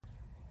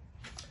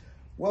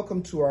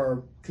Welcome to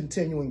our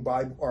continuing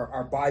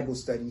our Bible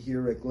study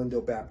here at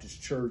Glendale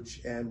Baptist Church,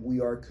 and we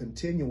are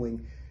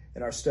continuing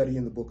in our study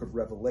in the book of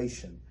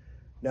Revelation.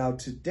 Now,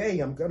 today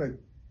I'm going to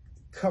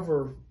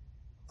cover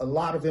a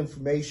lot of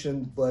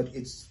information, but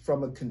it's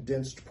from a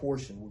condensed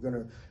portion. We're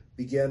going to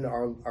begin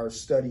our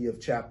study of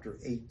chapter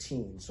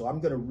 18. So I'm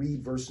going to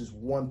read verses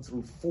 1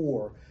 through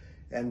 4,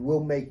 and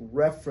we'll make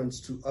reference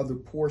to other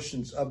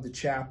portions of the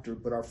chapter,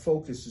 but our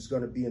focus is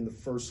going to be in the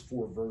first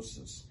 4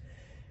 verses.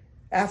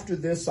 After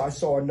this, I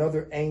saw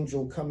another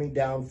angel coming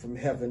down from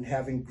heaven,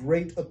 having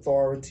great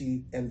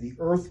authority, and the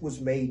earth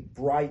was made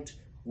bright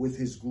with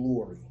his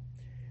glory.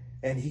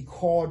 And he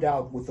called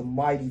out with a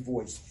mighty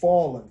voice,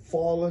 "Fallen,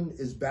 fallen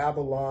is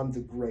Babylon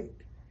the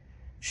Great.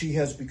 She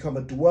has become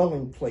a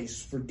dwelling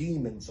place for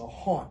demons, a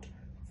haunt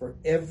for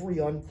every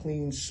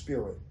unclean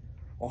spirit,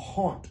 a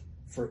haunt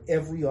for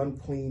every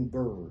unclean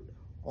bird,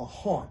 a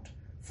haunt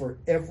for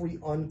every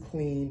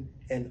unclean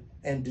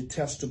and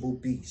detestable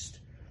beast.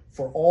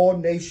 For all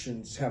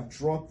nations have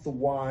drunk the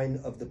wine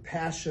of the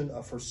passion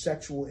of her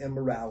sexual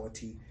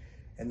immorality,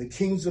 and the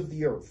kings of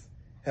the earth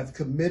have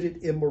committed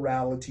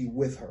immorality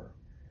with her,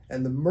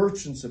 and the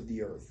merchants of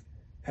the earth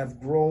have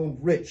grown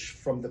rich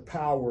from the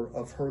power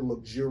of her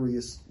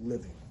luxurious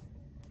living."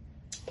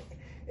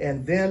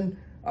 And then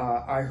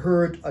I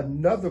heard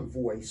another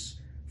voice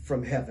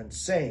from heaven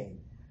saying,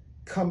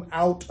 "Come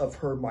out of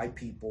her, my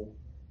people,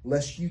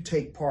 lest you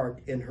take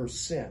part in her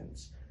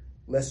sins,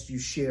 lest you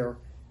share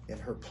in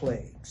her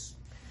plagues."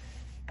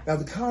 Now,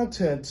 the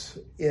content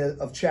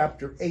of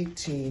chapter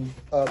 18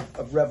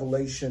 of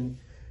Revelation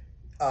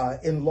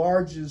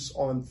enlarges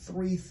on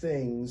 3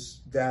 things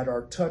that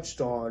are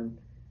touched on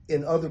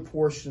in other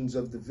portions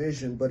of the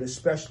vision, but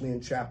especially in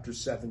chapter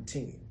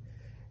 17.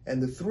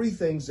 And the 3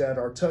 things that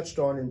are touched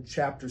on in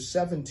chapter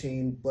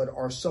 17, but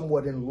are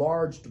somewhat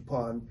enlarged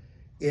upon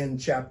in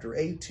chapter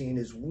 18,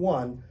 is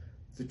 1,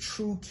 the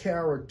true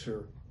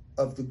character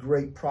of the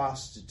great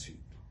prostitute.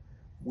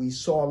 We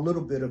saw a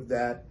little bit of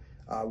that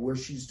where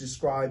she's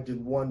described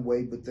in one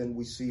way, but then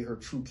we see her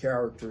true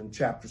character in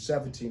chapter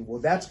 17.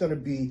 Well, that's going to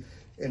be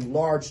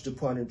enlarged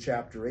upon in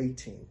chapter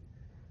 18.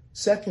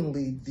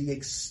 Secondly, the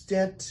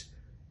extent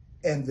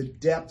and the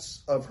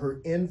depths of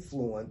her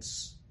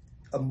influence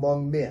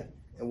among men.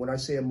 And when I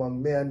say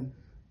among men,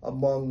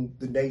 among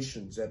the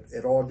nations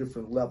at all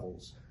different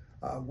levels.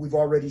 We've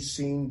already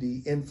seen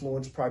the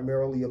influence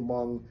primarily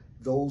among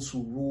those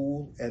who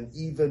rule and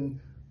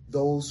even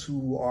those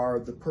who are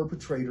the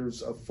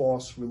perpetrators of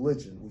false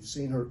religion. We've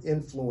seen her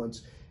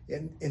influence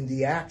in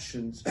the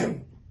actions,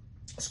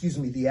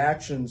 the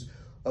actions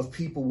of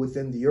people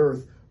within the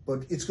earth,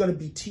 but it's going to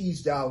be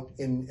teased out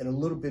in a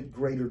little bit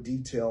greater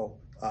detail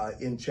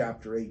in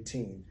chapter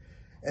 18.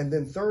 And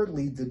then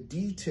thirdly, the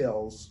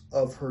details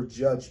of her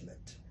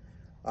judgment,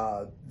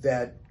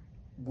 that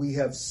we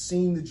have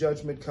seen the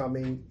judgment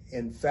coming.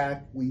 In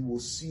fact, we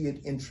will see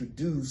it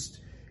introduced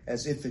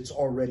as if it's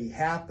already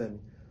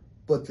happened.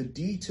 But the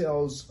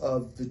details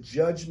of the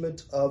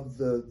judgment of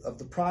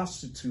the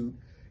prostitute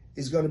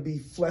is going to be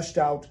fleshed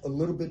out a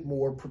little bit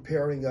more,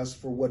 preparing us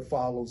for what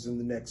follows in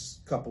the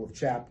next couple of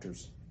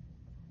chapters.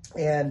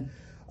 And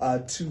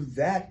to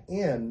that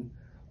end,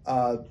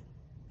 I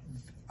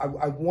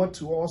want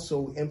to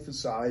also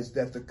emphasize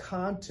that the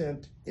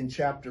content in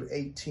chapter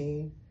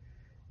 18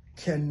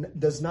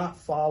 does not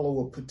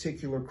follow a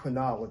particular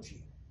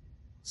chronology.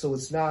 So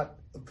it's not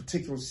a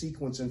particular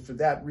sequence, and for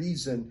that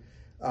reason,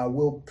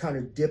 we'll kind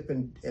of dip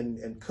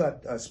and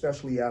cut,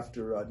 especially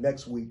after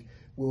next week.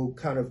 We'll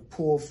kind of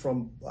pull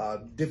from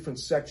different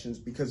sections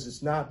because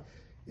it's not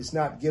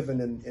given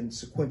in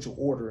sequential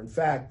order. In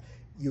fact,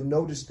 you'll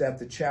notice that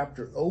the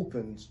chapter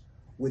opens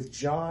with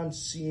John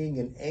seeing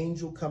an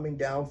angel coming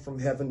down from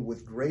heaven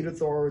with great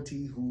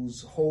authority,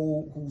 whose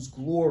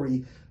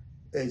glory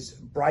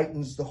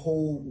brightens the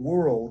whole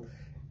world,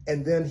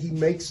 and then he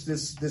makes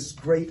this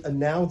great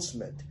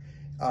announcement,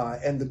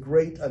 and the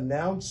great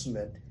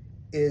announcement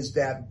is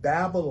that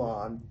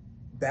Babylon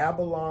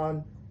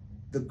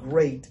the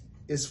Great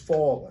is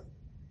fallen.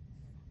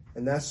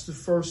 And that's the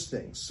first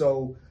thing.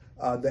 So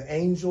the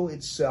angel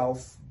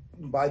itself,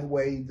 by the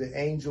way, the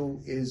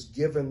angel is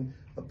given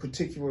a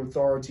particular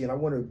authority. And I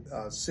want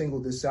to single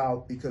this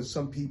out because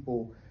some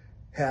people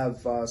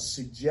have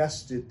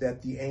suggested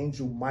that the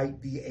angel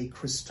might be a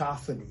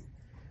Christophany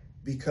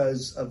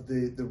because of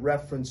the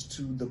reference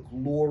to the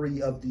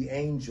glory of the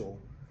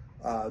angel.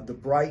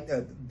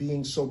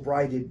 Being so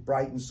bright, it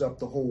brightens up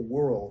the whole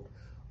world.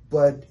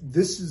 But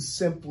this is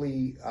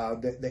simply,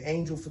 the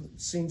angel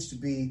seems to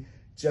be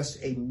just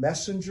a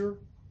messenger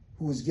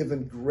who is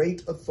given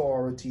great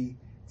authority,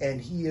 and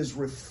he is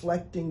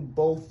reflecting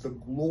both the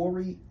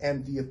glory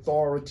and the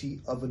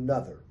authority of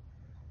another.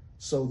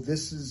 So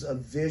this is a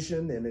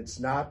vision, and it's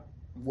not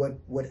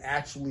what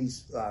actually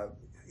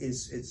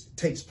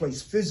takes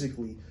place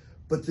physically,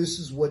 but this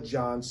is what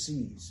John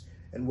sees.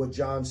 And what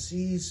John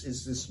sees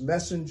is this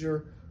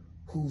messenger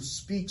who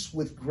speaks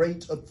with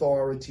great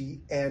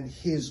authority, and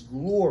his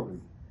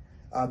glory,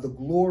 the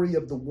glory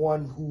of the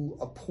one who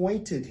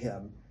appointed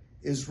him,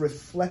 is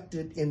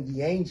reflected in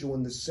the angel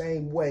in the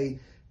same way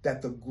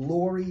that the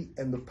glory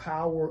and the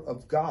power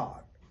of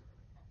God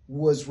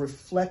was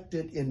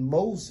reflected in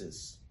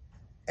Moses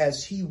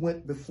as he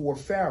went before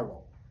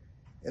Pharaoh.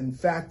 In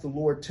fact, the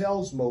Lord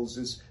tells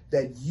Moses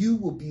that you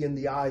will be in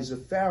the eyes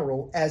of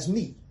Pharaoh as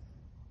me,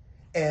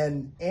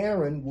 and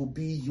Aaron will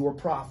be your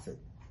prophet.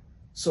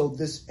 So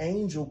this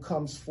angel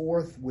comes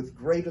forth with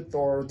great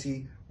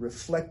authority,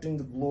 reflecting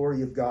the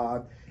glory of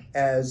God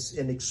as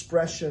an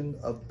expression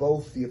of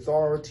both the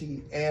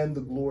authority and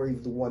the glory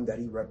of the one that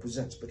he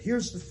represents. But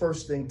here's the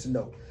first thing to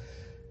note: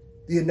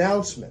 the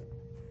announcement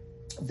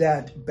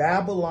that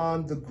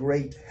Babylon the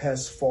Great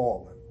has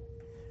fallen.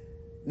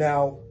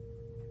 Now,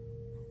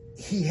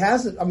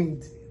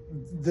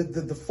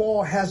 the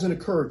fall hasn't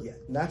occurred yet.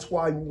 And that's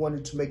why we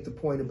wanted to make the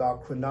point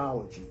about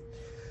chronology.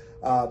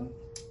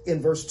 In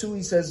verse 2,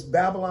 he says,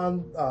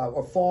 Babylon,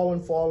 or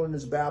fallen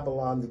is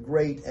Babylon the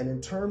Great. And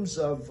in terms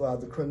of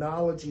the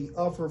chronology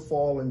of her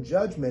fall and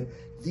judgment,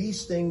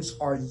 these things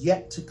are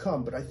yet to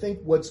come. But I think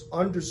what's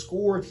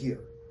underscored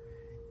here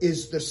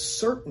is the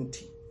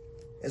certainty,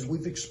 as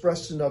we've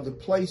expressed in other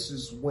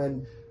places,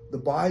 when the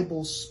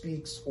Bible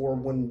speaks, or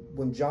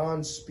when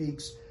John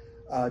speaks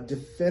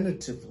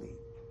definitively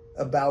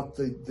about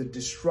the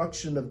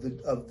destruction of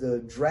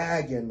the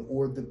dragon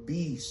or the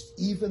beast,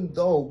 even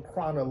though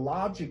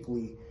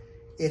chronologically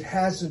it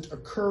hasn't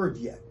occurred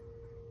yet.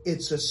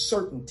 It's a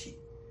certainty.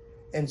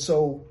 And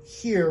so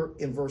here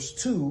in verse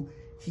 2,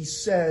 he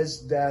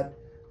says that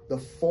the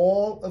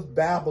fall of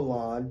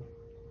Babylon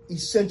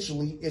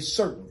essentially is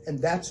certain. And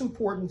that's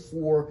important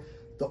for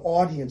the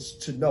audience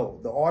to know,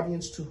 the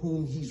audience to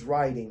whom he's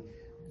writing,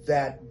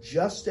 that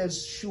just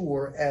as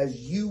sure as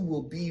you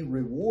will be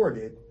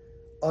rewarded,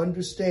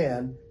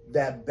 understand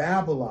that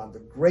Babylon, the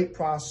great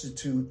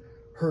prostitute,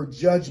 her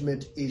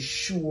judgment is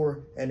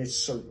sure and it's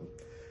certain.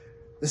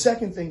 The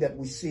second thing that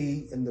we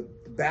see in the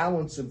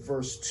balance of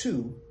verse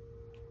 2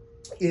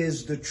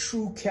 is the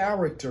true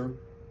character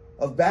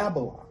of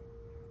Babylon,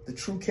 the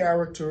true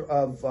character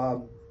of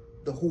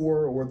the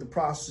whore or the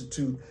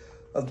prostitute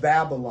of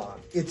Babylon.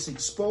 It's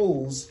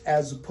exposed,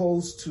 as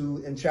opposed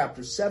to in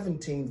chapter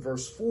 17,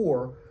 verse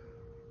 4,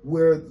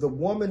 where the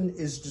woman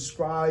is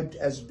described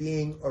as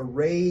being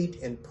arrayed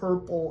in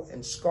purple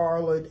and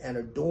scarlet and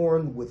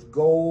adorned with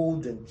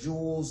gold and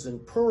jewels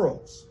and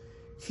pearls.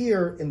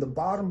 Here in the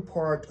bottom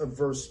part of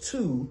verse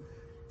 2,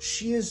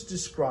 she is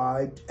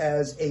described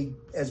as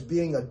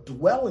being a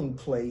dwelling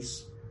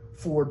place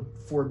for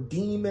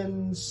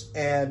demons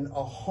and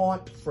a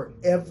haunt for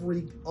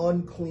every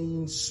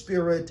unclean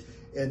spirit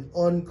and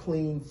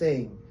unclean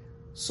thing.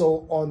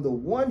 So on the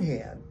one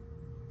hand,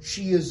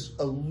 she is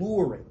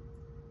alluring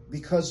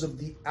because of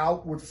the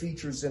outward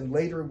features, and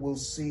later we'll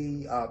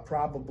see,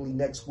 probably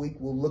next week,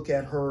 we'll look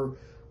at her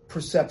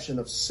perception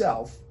of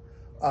self,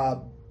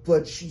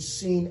 but she's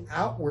seen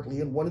outwardly,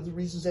 and one of the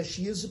reasons that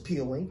she is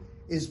appealing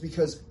is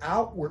because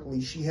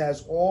outwardly she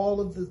has all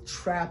of the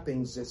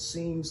trappings that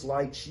seems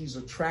like she's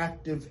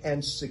attractive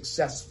and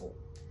successful.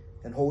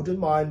 And hold in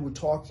mind, we're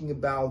talking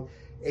about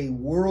a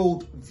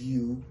world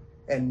view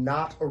and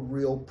not a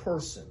real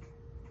person.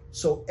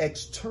 So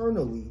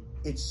externally,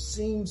 it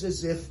seems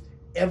as if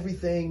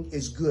everything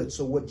is good.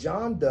 So what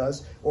John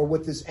does, or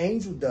what this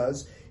angel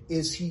does,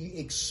 is he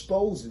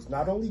exposes,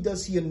 not only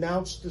does he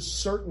announce the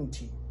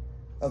certainty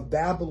of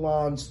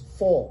Babylon's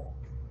fall,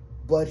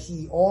 but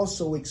he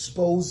also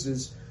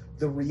exposes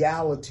the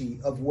reality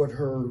of what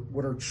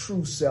her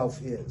true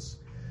self is.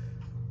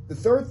 The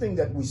third thing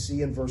that we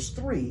see in verse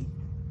 3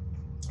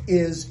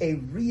 is a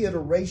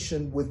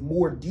reiteration with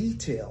more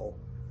detail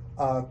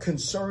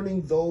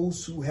concerning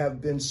those who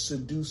have been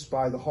seduced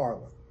by the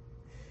harlot.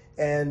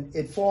 And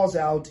it falls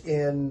out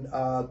in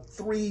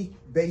three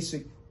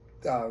basic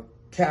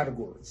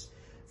categories.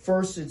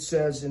 First, it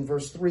says in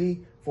verse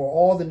 3, for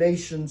all the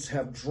nations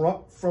have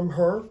drunk from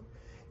her,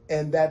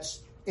 and that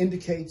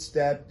indicates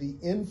that the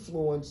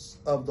influence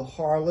of the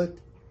harlot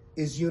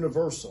is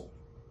universal.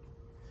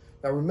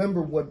 Now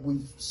remember what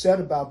we've said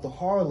about the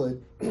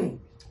harlot,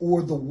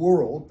 or the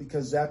world,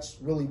 because that's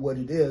really what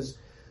it is.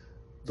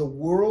 The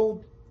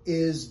world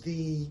is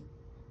the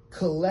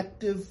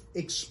collective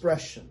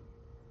expression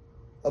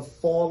of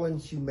fallen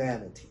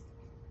humanity.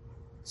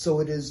 So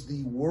it is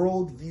the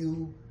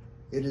worldview,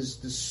 it is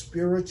the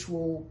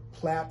spiritual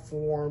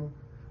platform,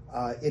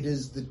 it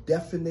is the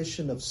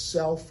definition of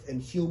self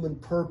and human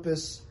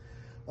purpose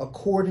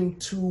according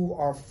to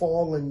our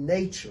fallen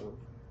nature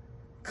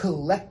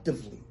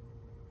collectively.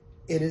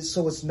 It is,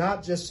 so it's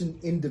not just an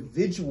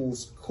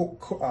individual's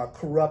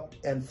corrupt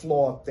and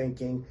flawed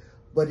thinking,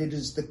 but it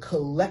is the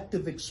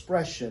collective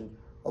expression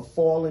of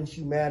fallen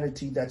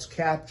humanity that's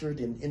captured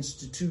in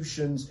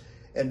institutions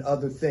and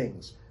other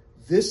things.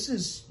 This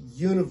is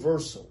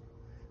universal.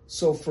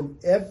 So from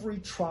every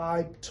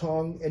tribe,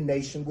 tongue, and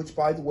nation, which,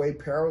 by the way,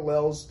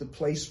 parallels the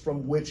place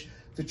from which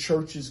the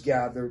church is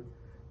gathered,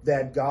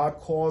 that God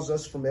calls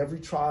us from every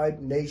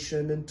tribe,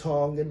 nation, and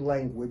tongue, and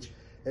language.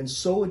 And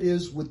so it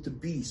is with the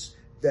beast,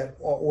 that,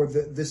 or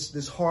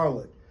this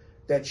harlot,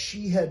 that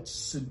she had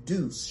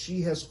seduced.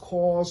 She has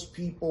caused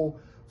people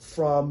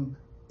from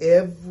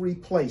every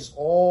place,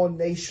 all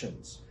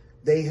nations,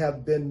 They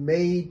have been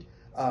made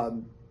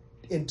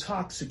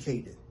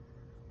intoxicated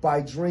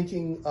by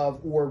drinking of,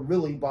 or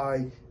really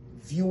by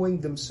viewing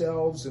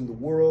themselves and the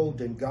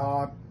world and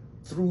God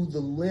through the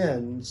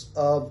lens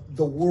of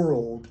the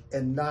world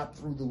and not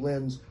through the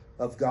lens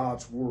of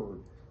God's word.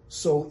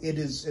 So it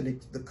is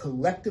the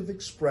collective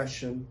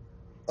expression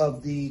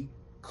of the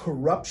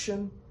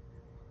corruption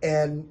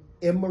and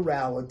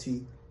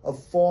immorality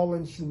of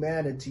fallen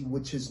humanity,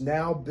 which has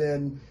now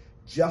been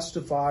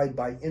justified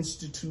by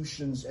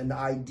institutions and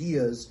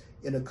ideas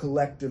in a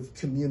collective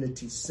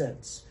community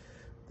sense.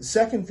 The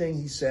second thing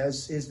he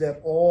says is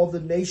that all the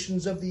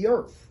nations of the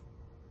earth,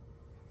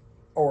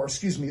 or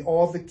excuse me,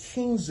 all the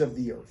kings of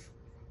the earth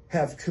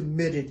have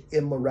committed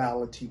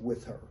immorality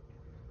with her.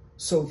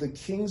 So the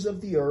kings of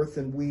the earth,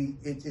 and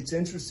it's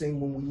interesting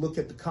when we look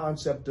at the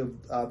concept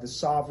of the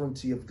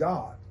sovereignty of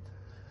God.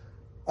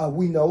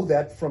 We know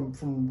that from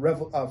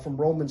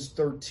Romans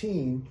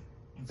 13,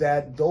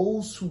 that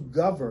those who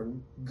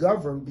govern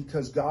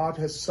because God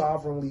has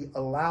sovereignly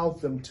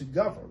allowed them to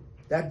govern.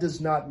 That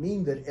does not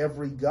mean that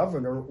every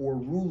governor or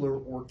ruler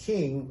or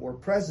king or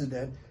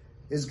president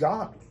is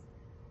godly.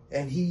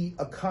 And he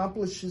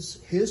accomplishes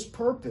his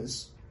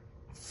purpose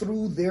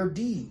through their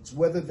deeds,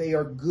 whether they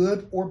are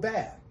good or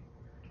bad.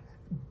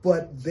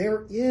 But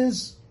there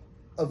is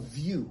a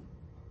view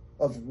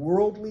of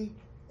worldly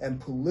and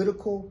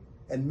political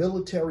and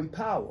military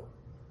power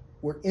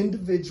where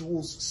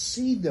individuals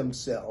see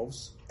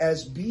themselves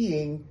as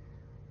being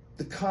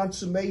the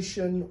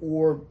consummation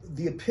or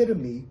the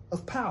epitome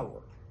of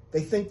power.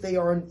 They think they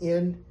are an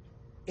end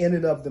in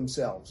and of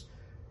themselves.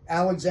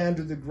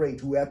 Alexander the Great,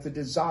 who had the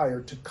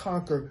desire to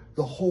conquer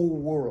the whole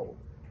world.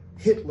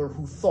 Hitler,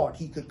 who thought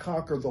he could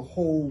conquer the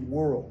whole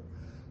world.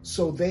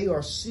 So they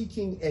are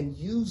seeking and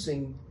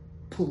using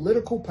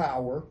political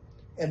power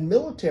and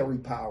military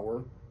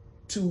power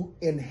to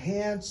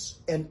enhance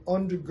and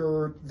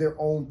undergird their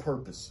own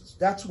purposes.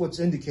 That's what's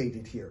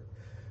indicated here.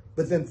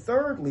 But then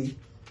thirdly,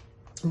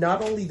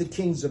 not only the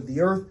kings of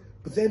the earth,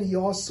 but then he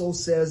also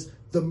says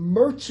the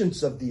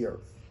merchants of the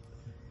earth.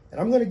 And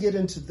I'm going to get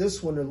into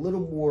this one in a little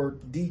more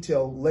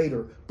detail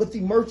later, but the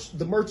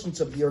merchants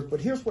of the earth.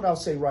 But here's what I'll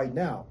say right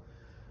now.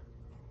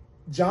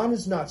 John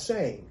is not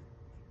saying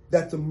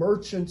that the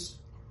merchants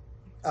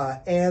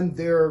and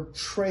their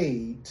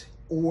trade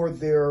or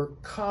their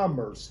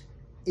commerce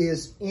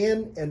is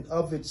in and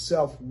of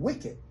itself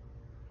wicked.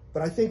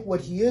 But I think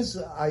what he is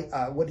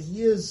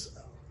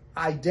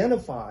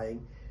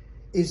identifying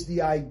is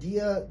the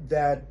idea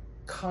that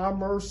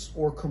commerce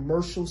or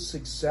commercial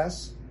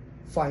success,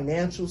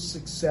 financial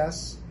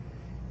success,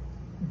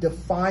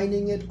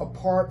 defining it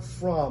apart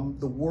from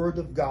the word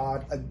of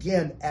God,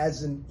 again,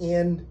 as an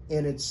end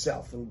in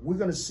itself. And we're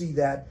going to see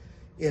that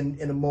in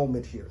a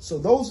moment here. So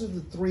those are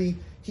the three.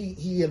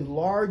 He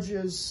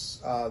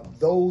enlarges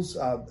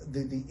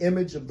the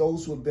image of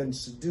those who have been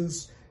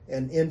seduced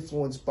and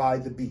influenced by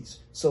the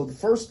beast. So the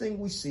first thing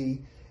we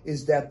see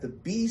is that the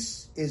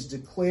beast is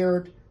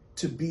declared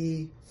to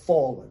be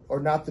fallen, or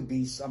not the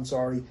beast, I'm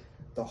sorry,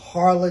 the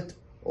harlot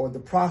or the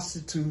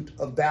prostitute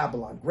of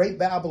Babylon. Great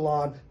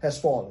Babylon has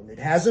fallen. It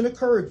hasn't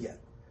occurred yet,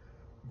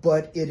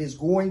 but it is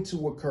going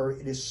to occur.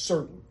 It is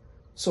certain.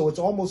 So it's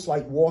almost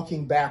like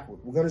walking backward.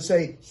 We're going to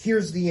say,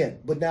 here's the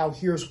end, but now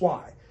here's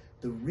why.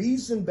 The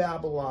reason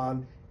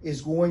Babylon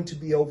is going to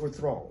be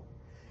overthrown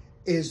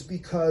is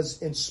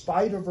because in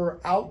spite of her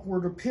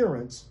outward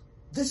appearance,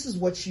 this is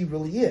what she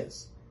really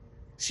is.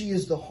 She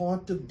is the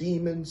haunt of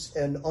demons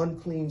and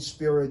unclean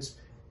spirits.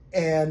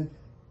 And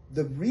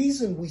the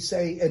reason we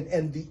say,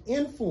 and the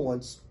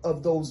influence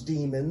of those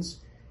demons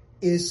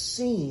is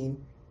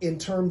seen in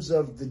terms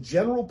of the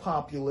general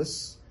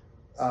populace,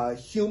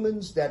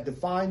 humans that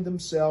define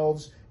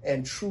themselves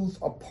and truth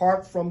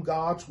apart from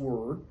God's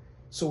word.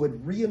 So it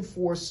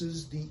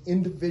reinforces the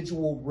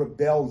individual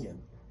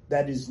rebellion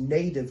that is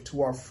native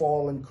to our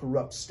fallen,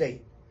 corrupt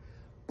state.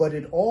 But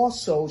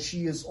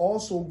she is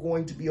also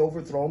going to be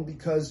overthrown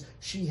because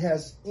she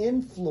has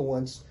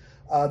influenced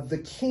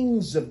the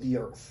kings of the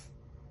earth.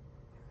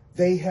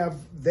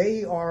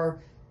 They are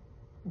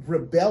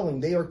rebelling.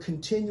 They are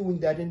continuing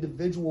that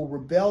individual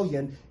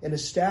rebellion and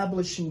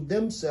establishing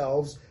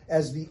themselves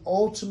as the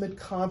ultimate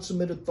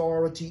consummate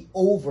authority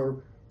over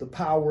the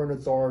power and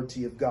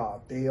authority of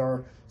God. They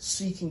are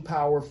seeking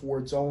power for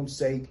its own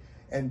sake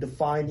and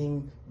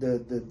defining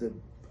the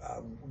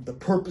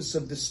purpose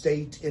of the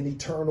state in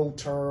eternal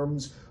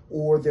terms,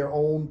 or their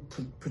own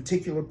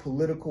particular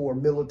political or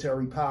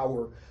military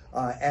power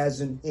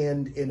as an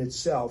end in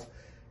itself.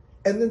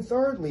 And then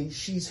thirdly,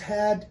 she's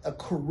had a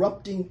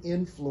corrupting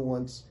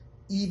influence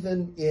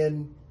even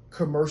in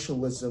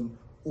commercialism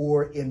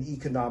or in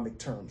economic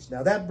terms.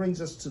 Now that brings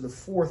us to the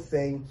fourth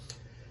thing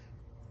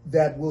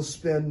that we'll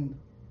spend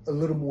a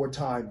little more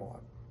time on,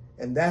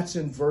 and that's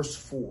in verse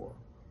 4.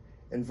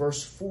 In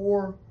verse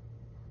 4,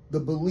 the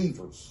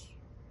believers,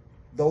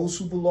 those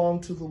who belong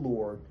to the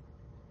Lord,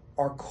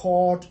 are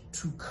called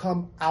to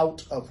come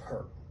out of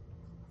her,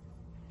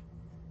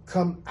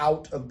 come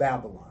out of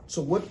Babylon.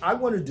 So what I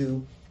want to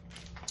do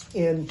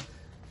in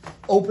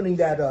opening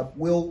that up,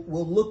 we'll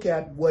look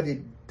at what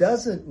it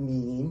doesn't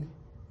mean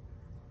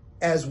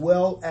as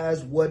well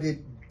as what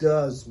it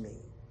does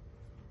mean.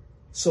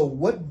 So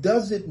what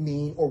does it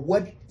mean, or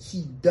what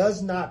he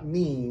does not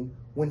mean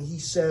when he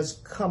says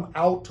come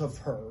out of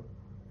her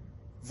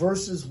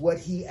versus what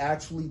he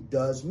actually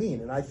does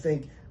mean? And I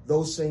think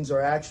those things are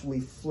actually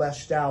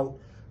fleshed out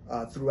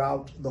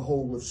throughout the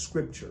whole of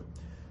Scripture.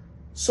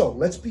 So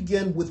let's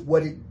begin with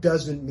what it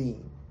doesn't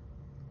mean.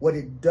 What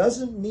it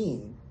doesn't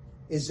mean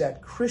is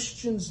that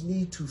Christians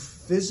need to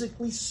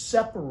physically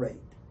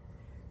separate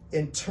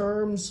in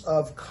terms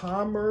of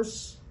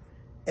commerce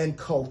and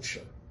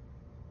culture.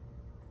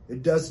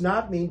 It does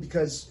not mean,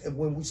 because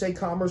when we say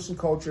commerce and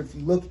culture, if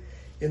you look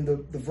in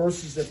the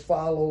verses that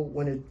follow,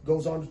 when it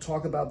goes on to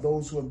talk about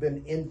those who have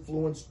been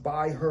influenced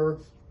by her,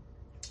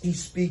 he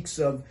speaks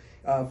of,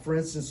 for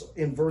instance,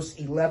 in verse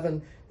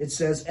 11, it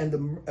says,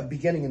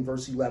 beginning in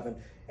verse 11,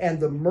 and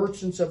the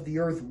merchants of the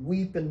earth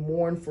weep and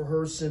mourn for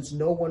her, since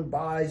no one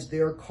buys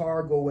their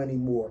cargo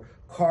anymore.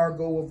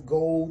 Cargo of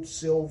gold,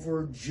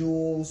 silver,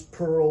 jewels,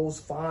 pearls,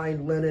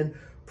 fine linen,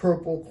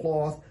 purple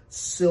cloth,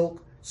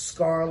 silk,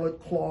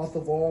 scarlet cloth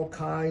of all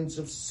kinds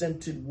of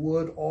scented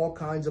wood, all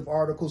kinds of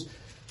articles.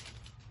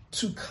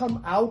 To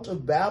come out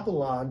of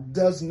Babylon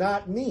does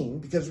not mean,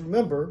 because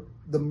remember,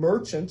 the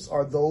merchants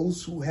are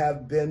those who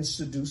have been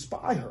seduced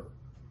by her.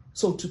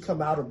 So to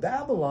come out of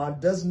Babylon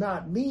does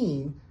not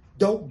mean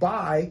don't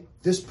buy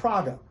this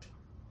product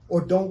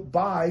or don't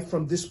buy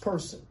from this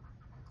person.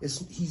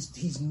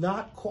 He's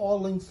not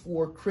calling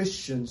for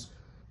Christians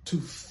to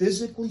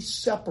physically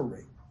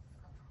separate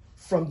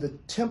from the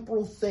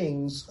temporal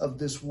things of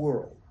this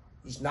world.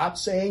 He's not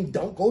saying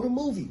don't go to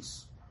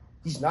movies.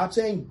 He's not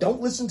saying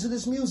don't listen to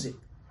this music.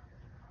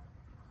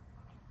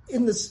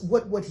 In this,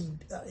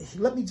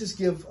 let me just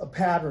give a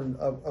pattern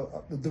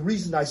of the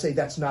reason I say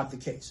that's not the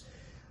case.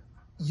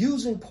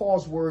 Using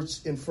Paul's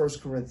words in 1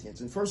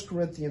 Corinthians. In 1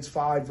 Corinthians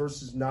 5,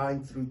 verses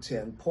 9 through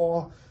 10,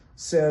 Paul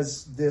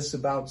says this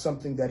about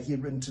something that he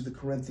had written to the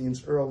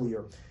Corinthians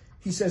earlier.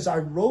 He says, I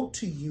wrote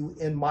to you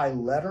in my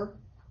letter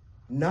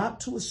not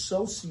to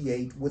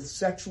associate with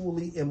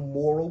sexually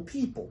immoral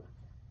people.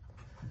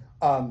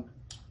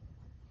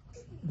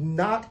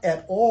 Not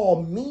at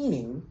all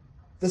meaning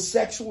the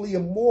sexually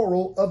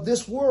immoral of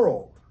this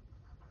world,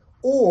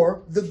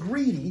 or the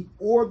greedy,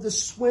 or the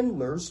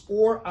swindlers,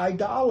 or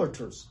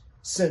idolaters,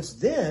 since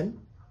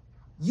then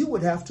you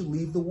would have to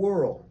leave the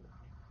world.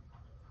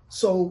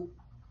 So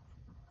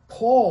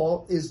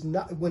Paul is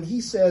not, when he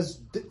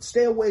says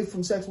stay away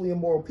from sexually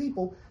immoral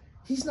people,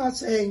 he's not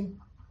saying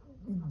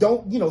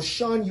don't,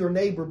 shun your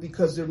neighbor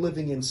because they're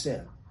living in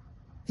sin.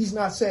 He's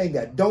not saying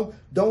that.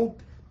 Don't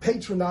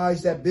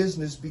patronize that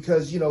business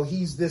because,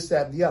 he's this,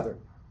 that, and the other.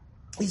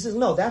 He says,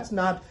 no, that's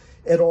not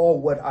at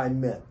all what I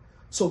meant.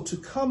 So to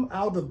come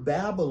out of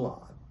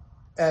Babylon,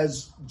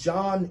 as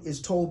John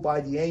is told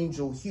by the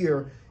angel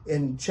here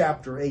in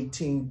chapter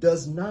 18,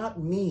 does not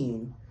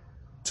mean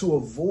to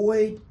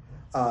avoid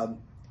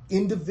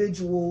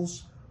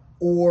individuals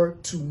or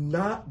to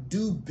not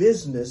do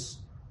business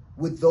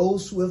with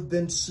those who have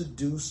been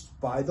seduced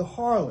by the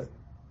harlot.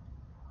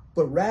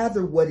 But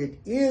rather what it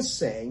is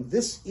saying,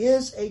 this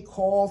is a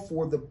call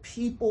for the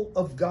people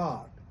of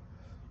God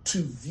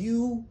to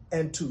view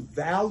and to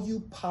value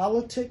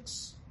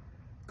politics,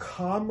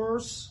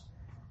 commerce,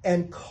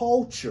 and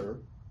culture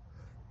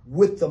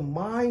with the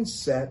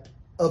mindset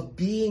of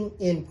being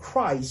in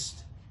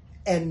Christ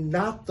and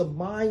not the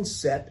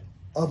mindset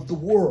of the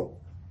world.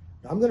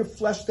 Now, I'm going to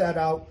flesh that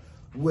out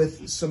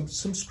with some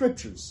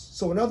scriptures.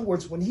 So in other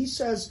words, when he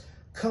says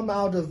come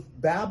out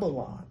of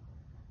Babylon,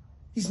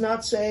 he's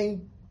not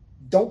saying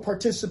don't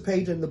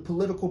participate in the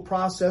political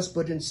process,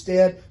 but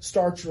instead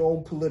start your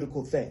own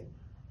political thing.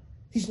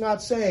 He's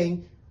not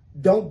saying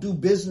don't do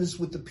business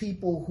with the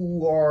people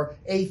who are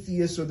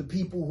atheists or the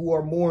people who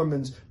are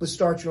Mormons, but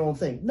start your own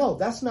thing. No,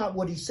 that's not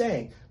what he's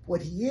saying.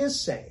 What he is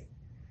saying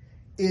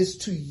is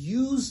to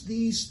use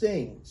these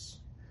things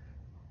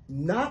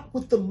not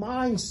with the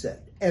mindset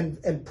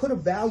and put a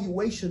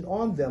valuation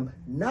on them,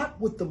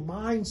 not with the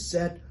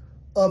mindset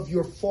of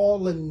your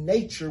fallen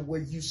nature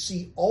where you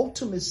see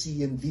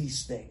ultimacy in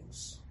these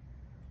things,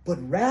 but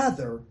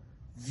rather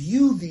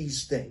view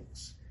these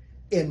things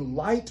in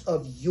light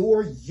of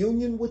your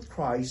union with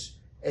Christ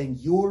and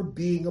your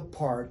being a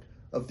part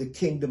of the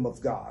kingdom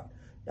of God.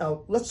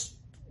 Now, let's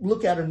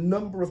look at a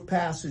number of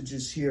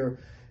passages here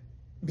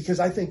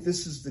because I think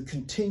this is the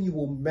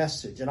continual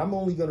message. And I'm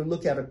only going to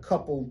look at a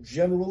couple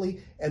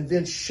generally and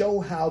then show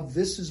how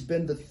this has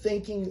been the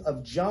thinking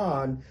of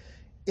John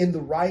in the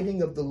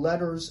writing of the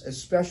letters,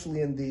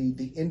 especially in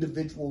the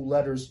individual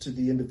letters to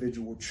the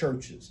individual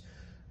churches.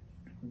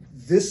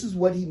 This is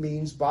what he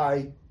means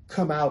by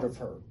come out of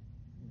her.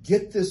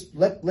 Get this,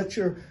 let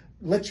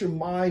your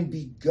mind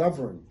be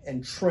governed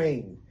and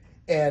trained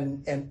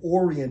and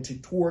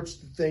oriented towards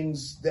the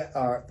things that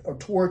are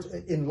towards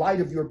in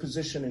light of your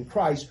position in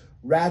Christ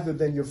rather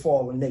than your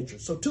fallen nature.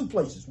 So 2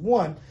 places.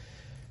 One,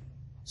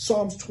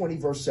 Psalms 20,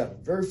 verse 7,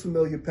 very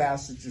familiar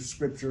passage of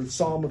scripture,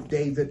 Psalm of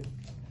David.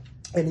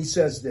 And he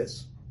says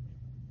this,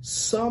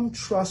 some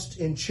trust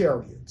in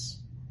chariots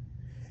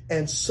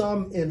and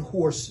some in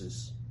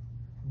horses,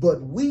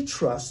 but we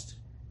trust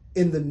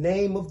in the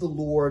name of the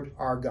Lord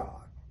our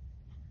God.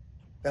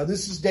 Now,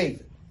 this is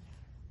David.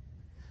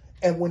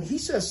 And when he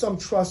says some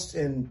trust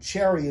in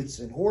chariots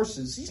and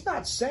horses, he's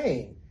not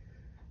saying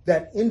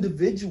that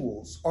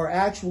individuals are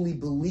actually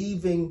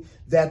believing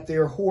that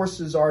their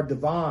horses are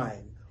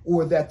divine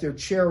or that their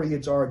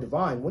chariots are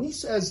divine. When he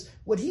says,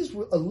 what he's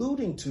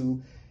alluding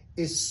to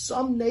is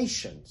some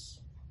nations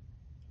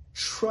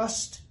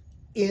trust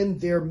in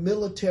their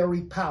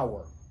military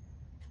power,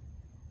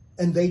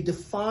 and they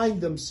define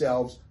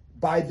themselves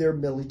by their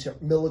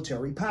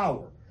military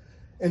power.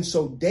 And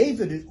so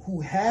David,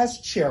 who has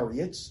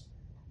chariots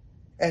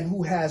and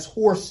who has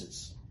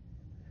horses,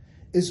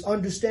 is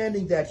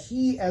understanding that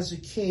he as a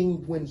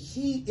king, when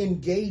he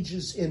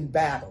engages in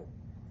battle,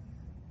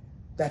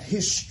 that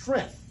his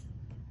strength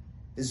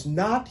is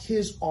not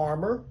his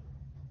armor,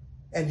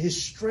 and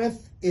his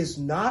strength is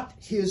not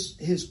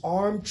his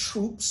armed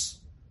troops,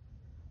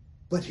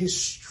 but his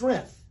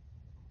strength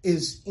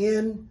is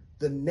in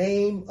the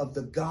name of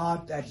the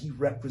God that he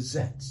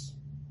represents.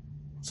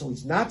 So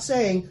he's not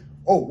saying,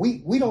 oh,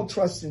 we don't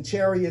trust in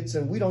chariots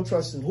and we don't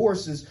trust in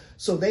horses,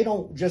 so they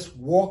don't just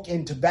walk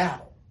into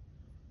battle.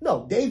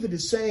 No, David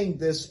is saying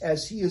this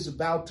as he is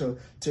about to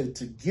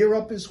gear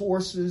up his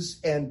horses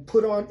and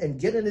put on and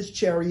get in his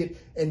chariot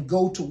and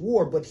go to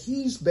war. But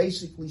he's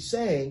basically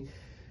saying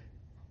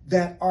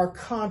that our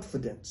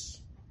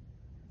confidence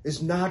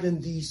is not in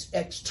these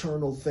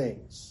external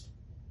things.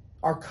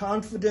 Our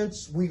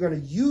confidence, we're going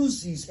to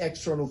use these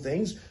external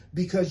things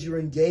because you're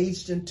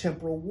engaged in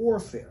temporal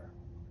warfare.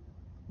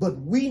 But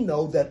we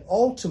know that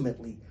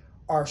ultimately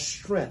our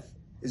strength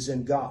is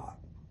in God.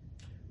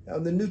 Now,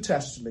 in the New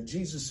Testament,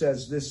 Jesus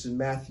says this in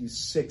Matthew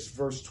 6,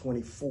 verse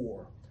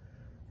 24.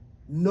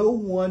 No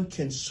one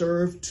can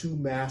serve two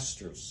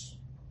masters,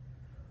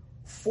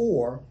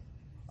 for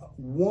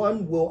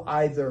one will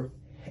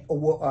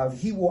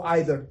he will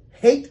either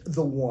hate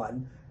the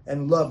one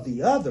and love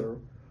the other,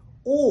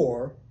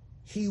 or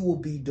he will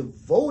be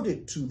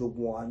devoted to the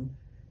one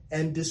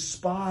and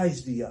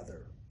despise the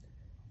other.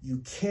 You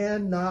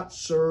cannot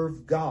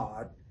serve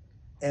God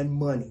and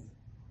money.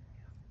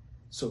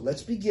 So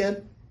let's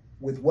begin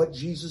with what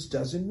Jesus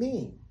doesn't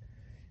mean.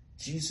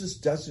 Jesus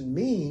doesn't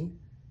mean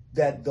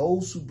that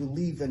those who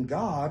believe in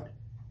God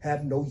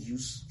have no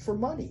use for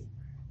money.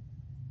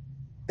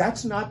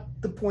 That's not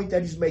the point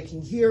that he's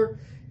making here,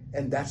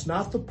 and that's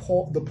not the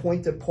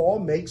point that Paul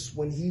makes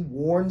when he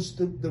warns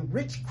the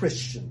rich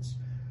Christians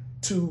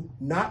to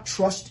not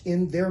trust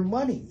in their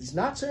money. He's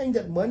not saying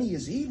that money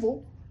is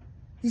evil.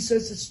 He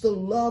says it's the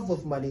love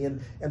of money.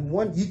 And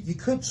one, you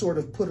could sort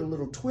of put a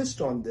little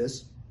twist on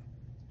this,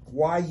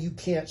 why you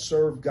can't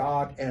serve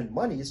God and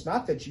money. It's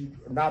not that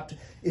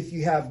if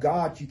you have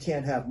God, you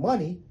can't have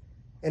money.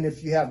 And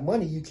if you have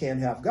money, you can't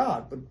have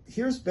God. But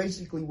here's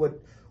basically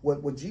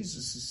what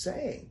Jesus is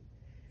saying,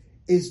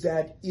 is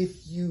that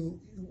if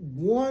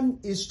one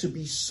is to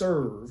be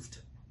served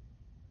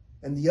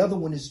and the other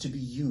one is to be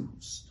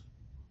used.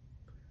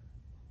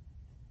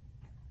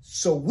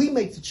 So we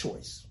make the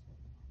choice.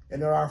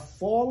 And in our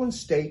fallen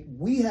state,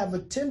 we have a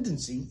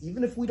tendency,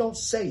 even if we don't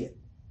say it,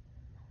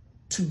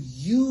 to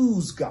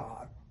use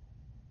God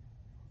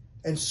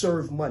and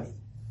serve money.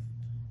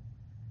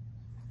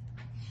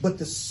 But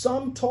the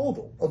sum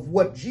total of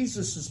what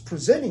Jesus is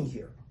presenting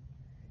here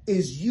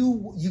is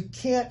you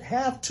can't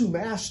have two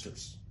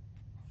masters.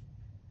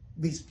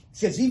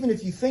 Because even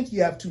if you think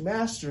you have two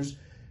masters,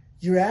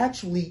 you're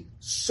actually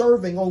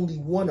serving only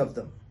one of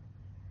them.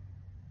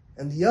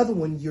 And the other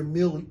one you're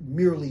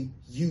merely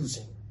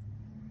using.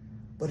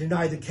 But in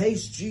either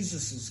case,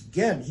 Jesus is,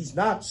 again, he's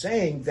not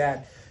saying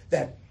that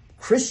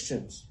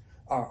Christians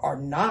are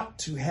not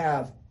to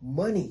have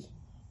money,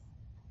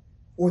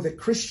 or that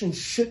Christians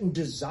shouldn't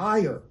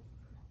desire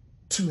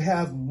to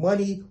have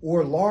money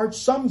or large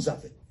sums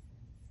of it.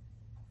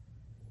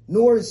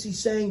 Nor is he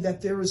saying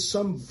that there is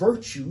some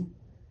virtue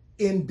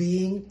in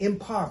being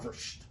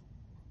impoverished.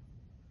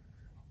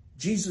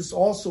 Jesus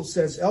also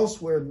says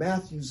elsewhere in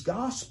Matthew's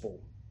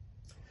gospel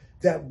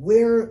that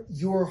where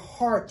your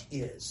heart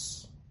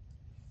is,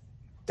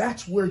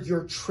 that's where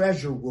your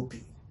treasure will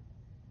be.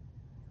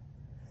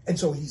 And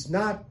so he's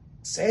not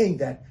saying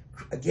that,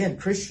 again,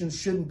 Christians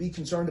shouldn't be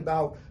concerned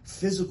about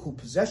physical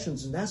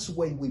possessions, and that's the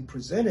way we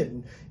present it.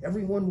 And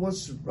everyone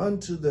wants to run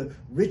to the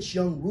rich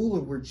young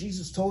ruler where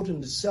Jesus told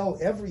him to sell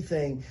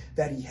everything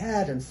that he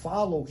had and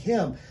follow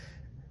him.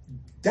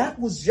 That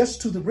was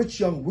just to the rich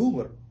young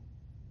ruler.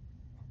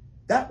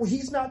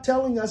 He's not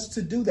telling us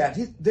to do that.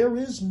 There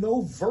is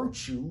no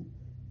virtue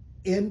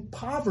in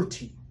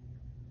poverty.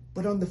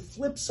 But on the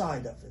flip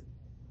side of it,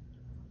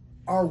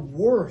 our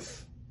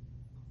worth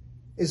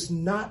is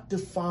not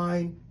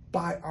defined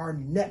by our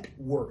net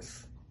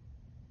worth.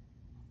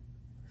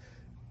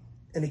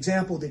 An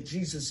example that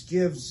Jesus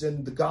gives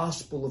in the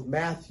Gospel of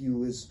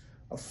Matthew is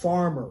a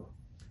farmer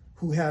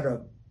who had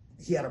a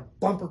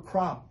bumper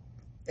crop,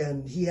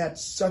 and he had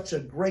such a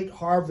great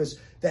harvest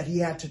that he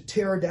had to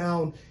tear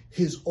down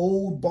his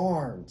old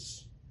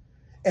barns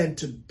and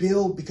to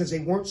build, because they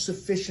weren't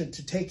sufficient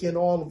to take in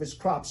all of his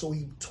crops. So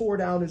he tore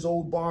down his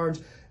old barns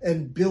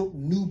and built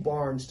new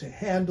barns to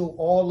handle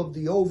all of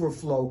the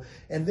overflow.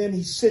 And then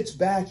he sits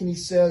back and he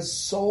says,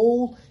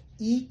 "Soul,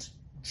 eat,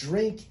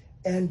 drink,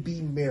 and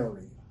be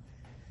merry."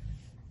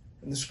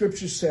 And the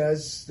scripture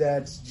says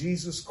that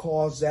Jesus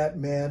calls that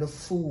man a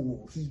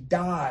fool. He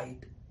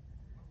died.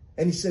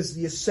 And he says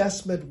the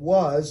assessment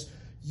was,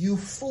 "You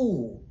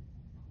fool.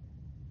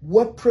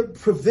 What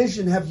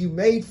provision have you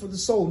made for the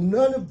soul?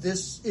 None of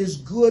this is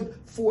good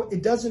for,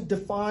 it doesn't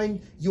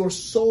define your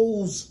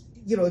soul's,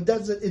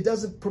 it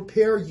doesn't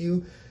prepare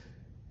you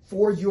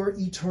for your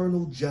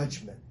eternal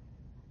judgment."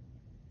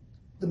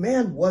 The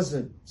man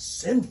wasn't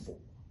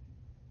sinful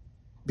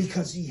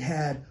because he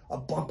had a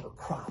bumper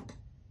crop.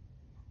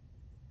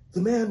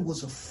 The man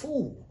was a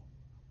fool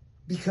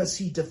because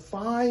he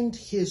defined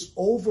his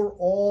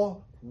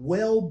overall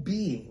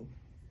well-being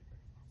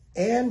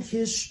and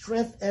his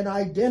strength and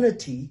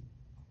identity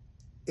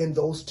in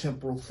those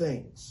temporal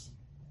things.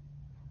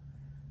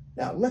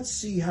 Now, let's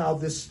see how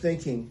this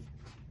thinking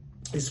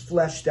is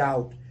fleshed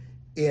out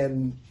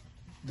in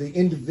the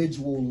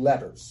individual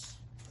letters.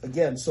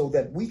 Again, so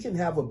that we can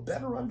have a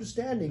better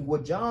understanding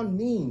what John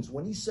means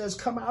when he says,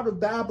 "Come out of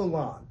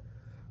Babylon."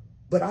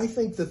 But I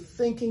think the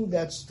thinking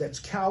that's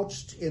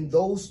couched in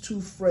those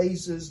two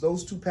phrases,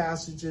 those two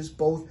passages,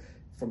 both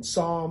from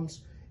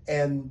Psalms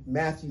and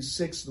Matthew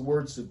 6, the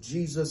words of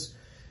Jesus,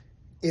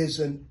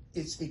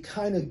 it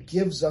kind of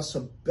gives us a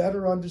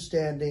better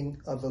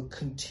understanding of a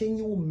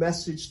continual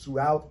message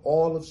throughout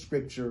all of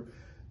Scripture,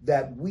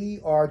 that we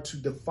are to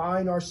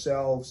define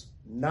ourselves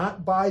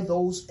not by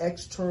those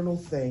external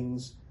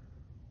things,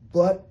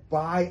 but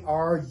by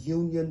our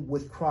union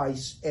with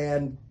Christ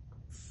and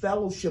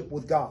fellowship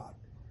with God.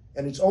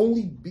 And it's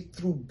only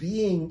through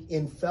being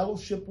in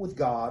fellowship with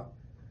God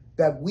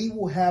that we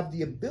will have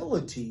the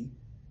ability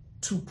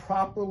to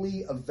properly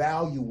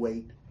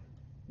evaluate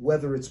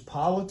whether it's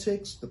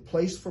politics, the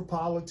place for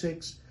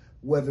politics,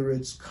 whether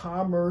it's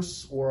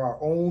commerce or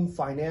our own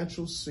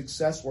financial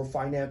success or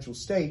financial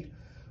state,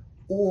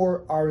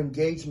 or our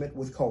engagement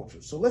with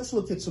culture. So let's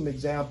look at some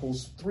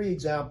examples, 3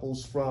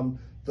 examples from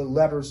the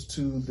letters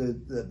to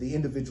the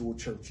individual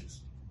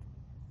churches.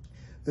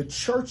 The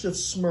church of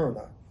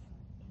Smyrna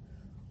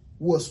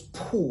was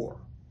poor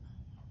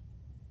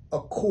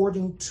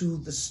according to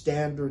the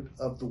standard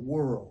of the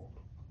world.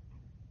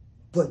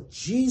 But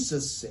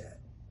Jesus said,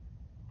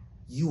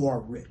 "You are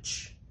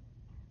rich."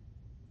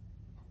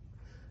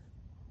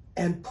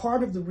 And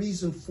part of the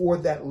reason for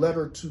that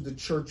letter to the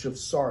church of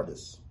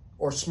Sardis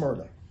or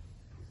Smyrna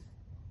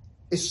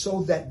is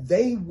so that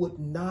they would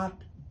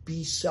not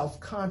be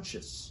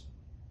self-conscious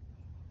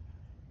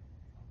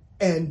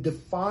and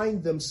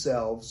define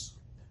themselves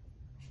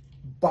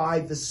by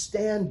the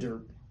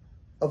standard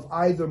of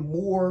either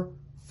more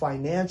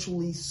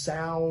financially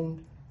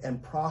sound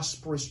and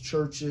prosperous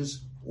churches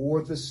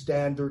or the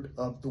standard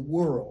of the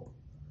world.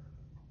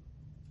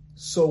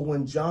 So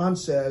when John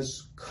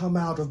says, "Come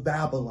out of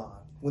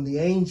Babylon," when he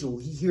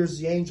hears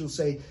the angel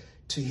say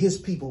to his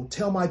people,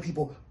 "Tell my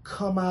people,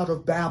 come out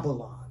of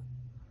Babylon,"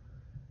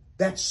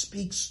 that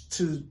speaks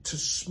to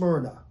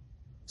Smyrna.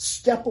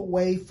 Step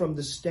away from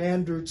the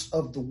standards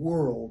of the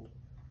world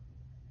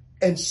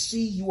and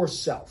see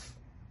yourself,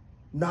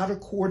 not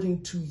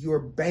according to your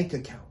bank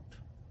account,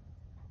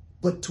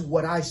 but to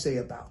what I say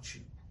about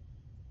you.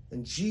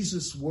 And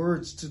Jesus'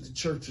 words to the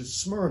church of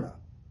Smyrna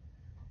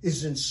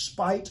is, in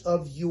spite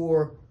of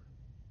your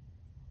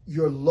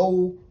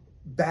low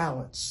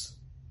balance,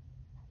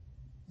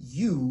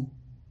 you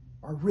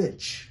are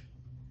rich.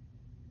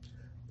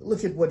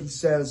 Look at what he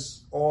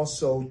says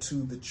also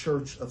to the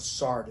church of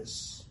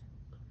Sardis.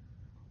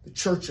 The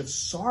church of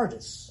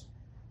Sardis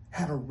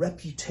had a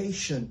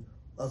reputation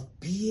of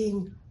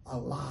being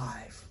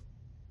alive.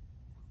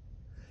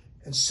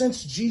 And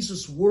since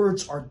Jesus'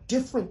 words are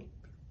different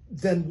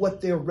than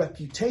what their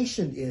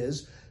reputation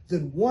is,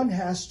 then one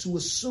has to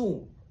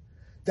assume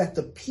that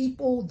the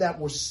people that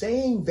were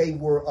saying they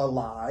were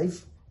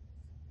alive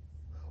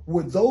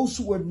were those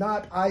who were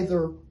not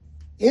either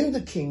in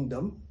the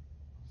kingdom,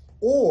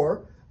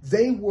 or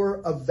they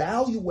were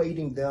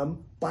evaluating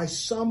them by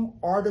some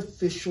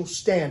artificial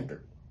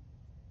standard.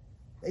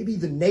 Maybe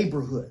the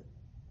neighborhood,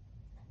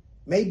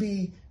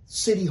 maybe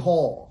City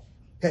Hall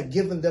had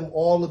given them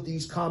all of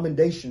these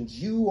commendations.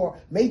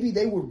 Maybe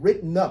they were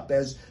written up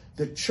as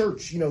the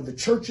church, the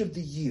church of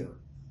the year.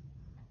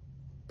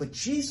 But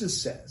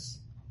Jesus says,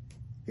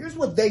 here's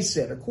what they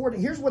said.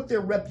 Here's what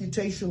their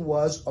reputation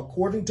was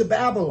according to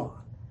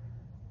Babylon.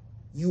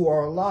 You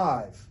are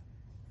alive.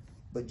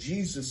 But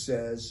Jesus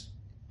says,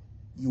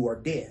 you are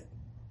dead.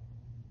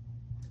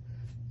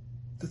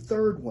 The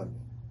third one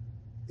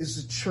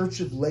is the church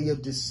of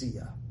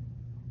Laodicea.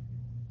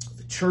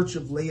 The church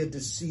of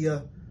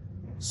Laodicea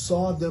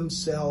saw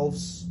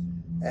themselves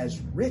as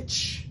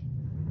rich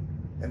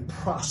and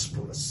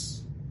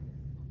prosperous.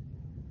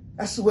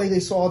 That's the way they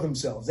saw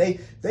themselves.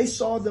 They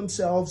saw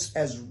themselves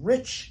as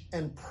rich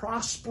and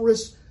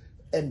prosperous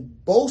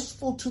and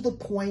boastful to the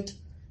point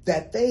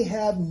that they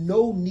have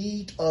no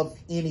need of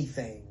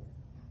anything.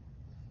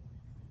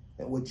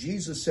 And what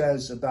Jesus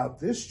says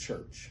about this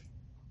church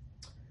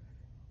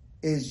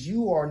is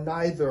you are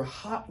neither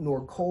hot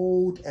nor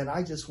cold, and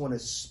I just want to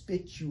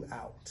spit you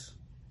out.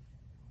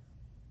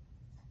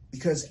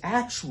 Because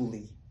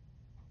actually,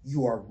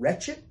 you are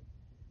wretched,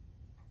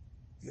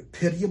 you're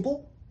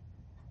pitiable,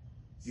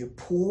 you're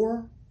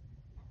poor,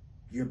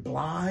 you're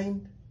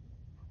blind,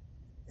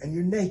 and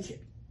you're naked.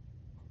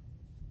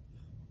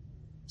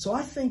 So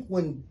I think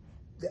when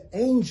the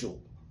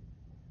angel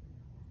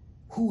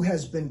who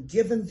has been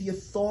given the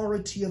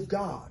authority of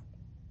God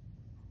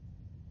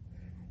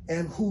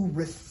and who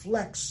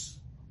reflects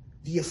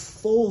the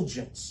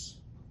effulgence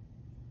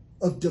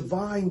of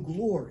divine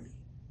glory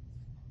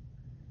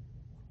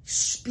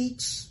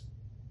speaks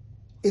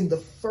in the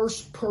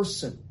first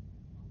person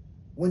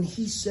when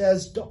he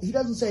says, he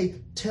doesn't say,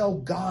 tell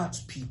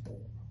God's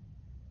people.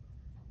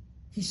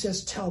 He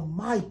says, tell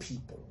my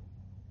people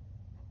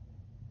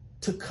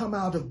to come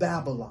out of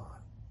Babylon.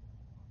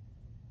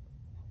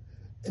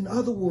 In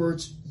other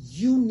words,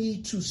 you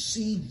need to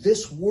see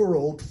this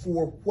world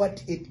for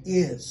what it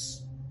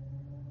is.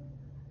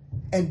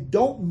 And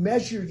don't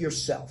measure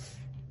yourself.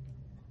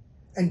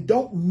 And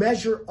don't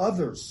measure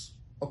others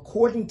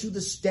according to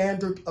the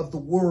standard of the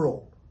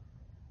world.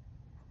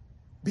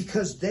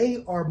 Because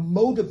they are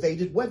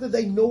motivated, whether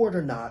they know it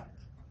or not,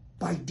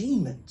 by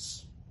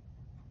demons.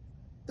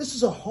 This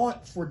is a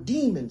haunt for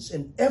demons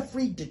and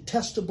every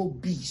detestable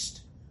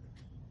beast.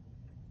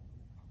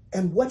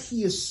 And what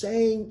he is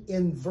saying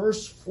in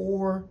verse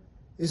 4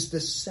 is the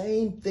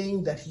same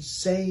thing that he's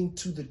saying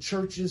to the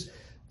churches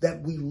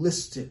that we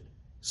listed: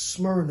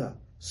 Smyrna,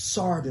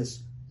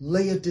 Sardis,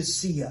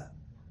 Laodicea.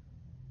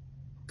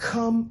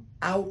 Come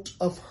out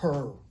of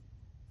her.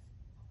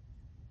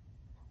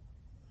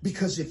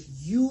 Because if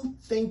you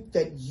think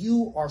that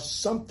you are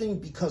something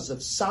because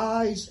of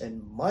size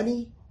and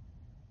money,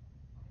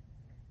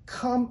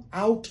 come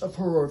out of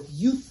her. Or if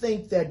you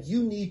think that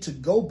you need to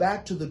go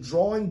back to the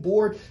drawing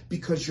board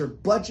because your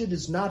budget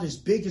is not as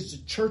big as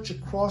the church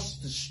across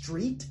the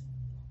street,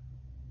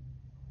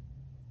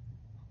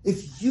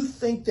 if you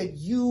think that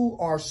you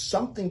are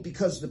something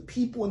because the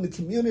people in the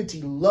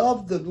community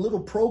love the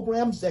little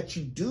programs that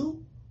you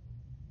do,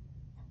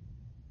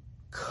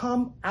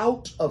 come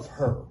out of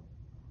her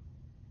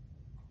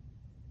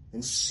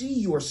and see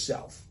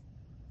yourself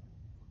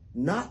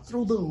not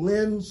through the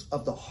lens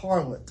of the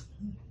harlot,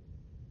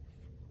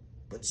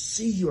 but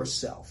see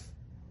yourself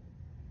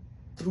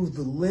through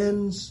the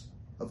lens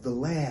of the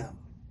Lamb.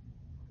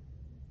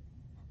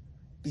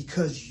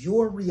 Because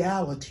your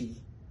reality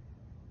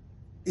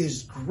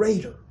is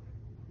greater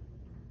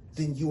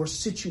than your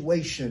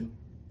situation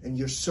and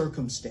your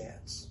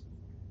circumstance.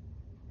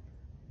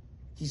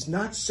 He's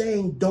not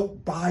saying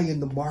don't buy in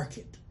the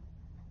market.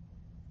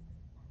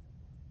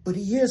 But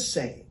he is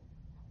saying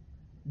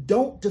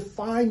don't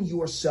define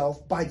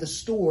yourself by the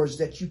stores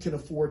that you can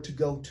afford to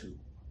go to.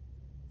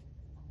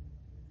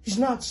 He's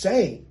not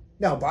saying,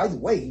 now, by the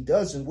way, he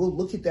does, and we'll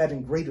look at that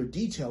in greater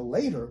detail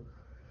later,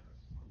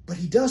 but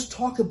he does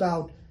talk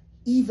about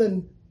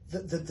even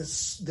the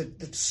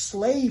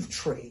slave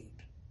trade.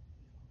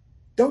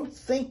 Don't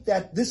think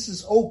that this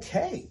is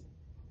okay.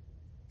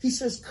 He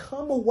says,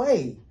 come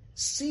away,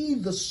 see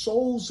the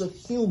souls of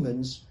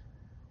humans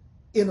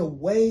in a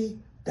way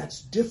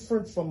that's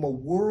different from a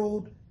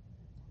world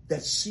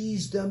that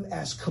sees them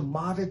as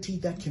commodity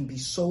that can be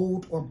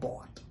sold or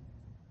bought.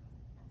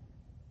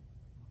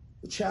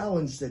 The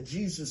challenge that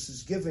Jesus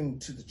is giving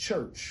to the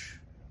church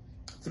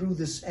through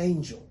this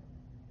angel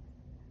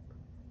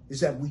is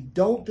that we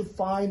don't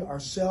define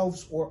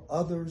ourselves or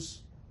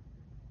others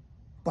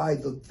by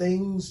the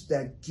things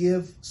that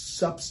give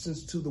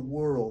substance to the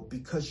world,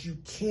 because you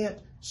can't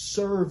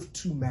serve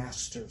two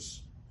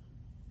masters.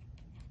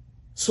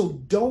 So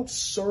don't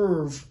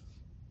serve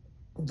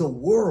the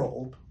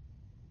world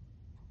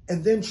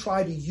and then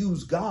try to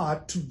use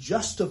God to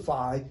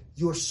justify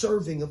your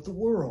serving of the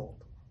world.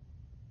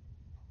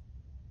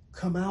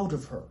 Come out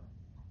of her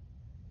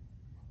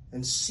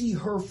and see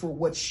her for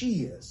what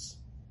she is,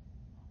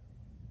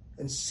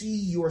 and see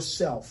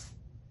yourself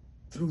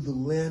through the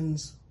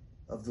lens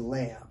of the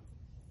Lamb.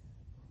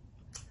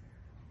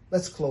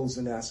 Let's close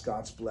and ask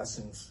God's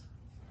blessings.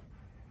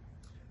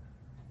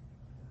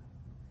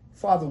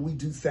 Father, we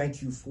do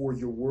thank you for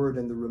your word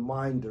and the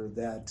reminder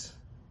that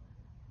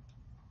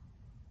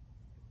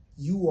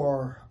you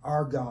are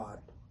our God,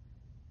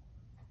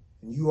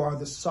 and you are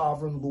the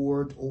sovereign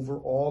Lord over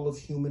all of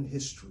human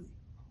history.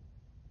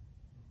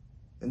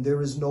 And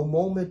there is no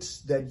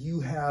moment that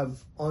you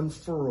have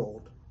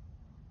unfurled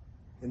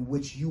in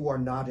which you are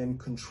not in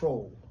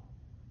control.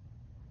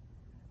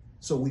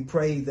 So we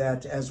pray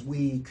that as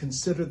we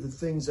consider the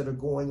things that are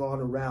going on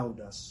around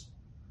us,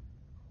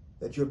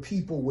 that your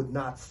people would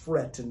not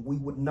fret and we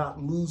would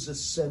not lose a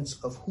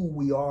sense of who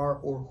we are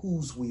or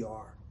whose we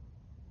are.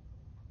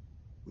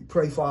 We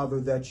pray, Father,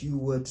 that you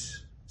would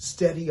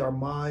steady our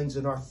minds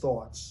and our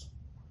thoughts,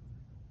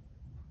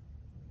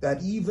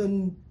 that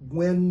even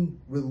when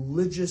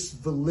religious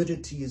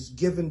validity is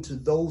given to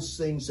those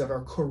things that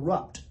are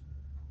corrupt,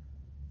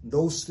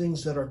 those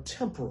things that are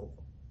temporal,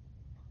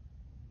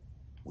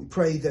 We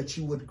pray that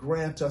you would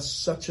grant us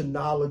such a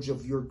knowledge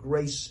of your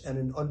grace and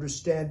an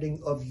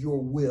understanding of your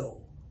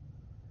will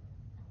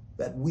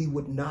that we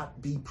would not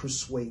be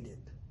persuaded,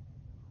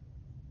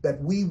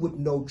 that we would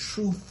know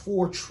truth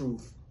for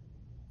truth,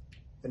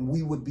 and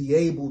we would be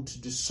able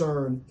to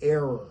discern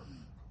error.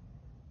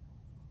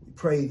 We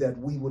pray that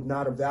we would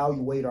not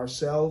evaluate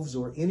ourselves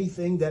or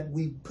anything that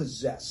we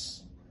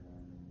possess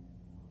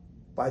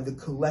by the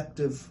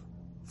collective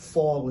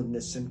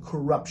fallenness and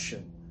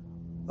corruption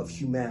of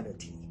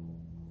humanity.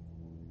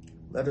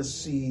 Let us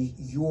see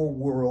your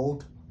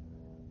world,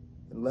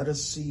 and let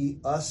us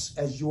see us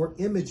as your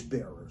image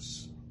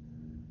bearers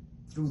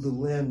through the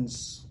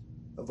lens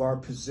of our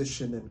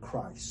position in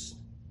Christ.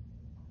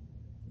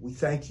 We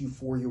thank you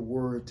for your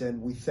word,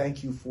 and we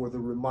thank you for the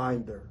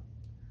reminder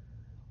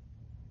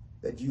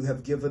that you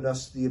have given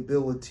us the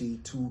ability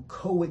to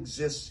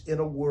coexist in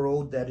a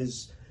world that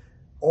is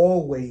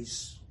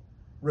always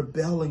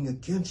rebelling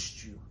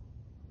against you.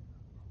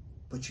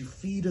 But you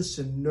feed us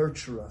and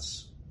nurture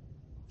us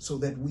so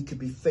that we could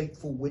be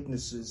faithful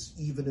witnesses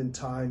even in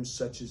times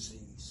such as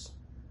these.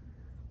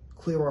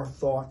 Clear our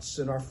thoughts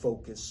and our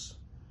focus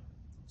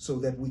so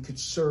that we could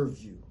serve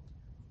you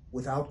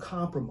without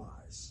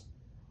compromise,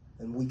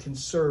 and we can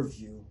serve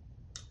you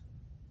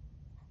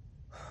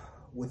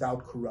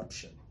without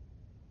corruption.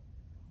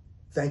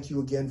 Thank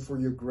you again for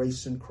your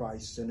grace in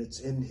Christ, and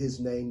it's in his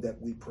name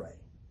that we pray.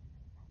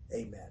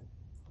 Amen.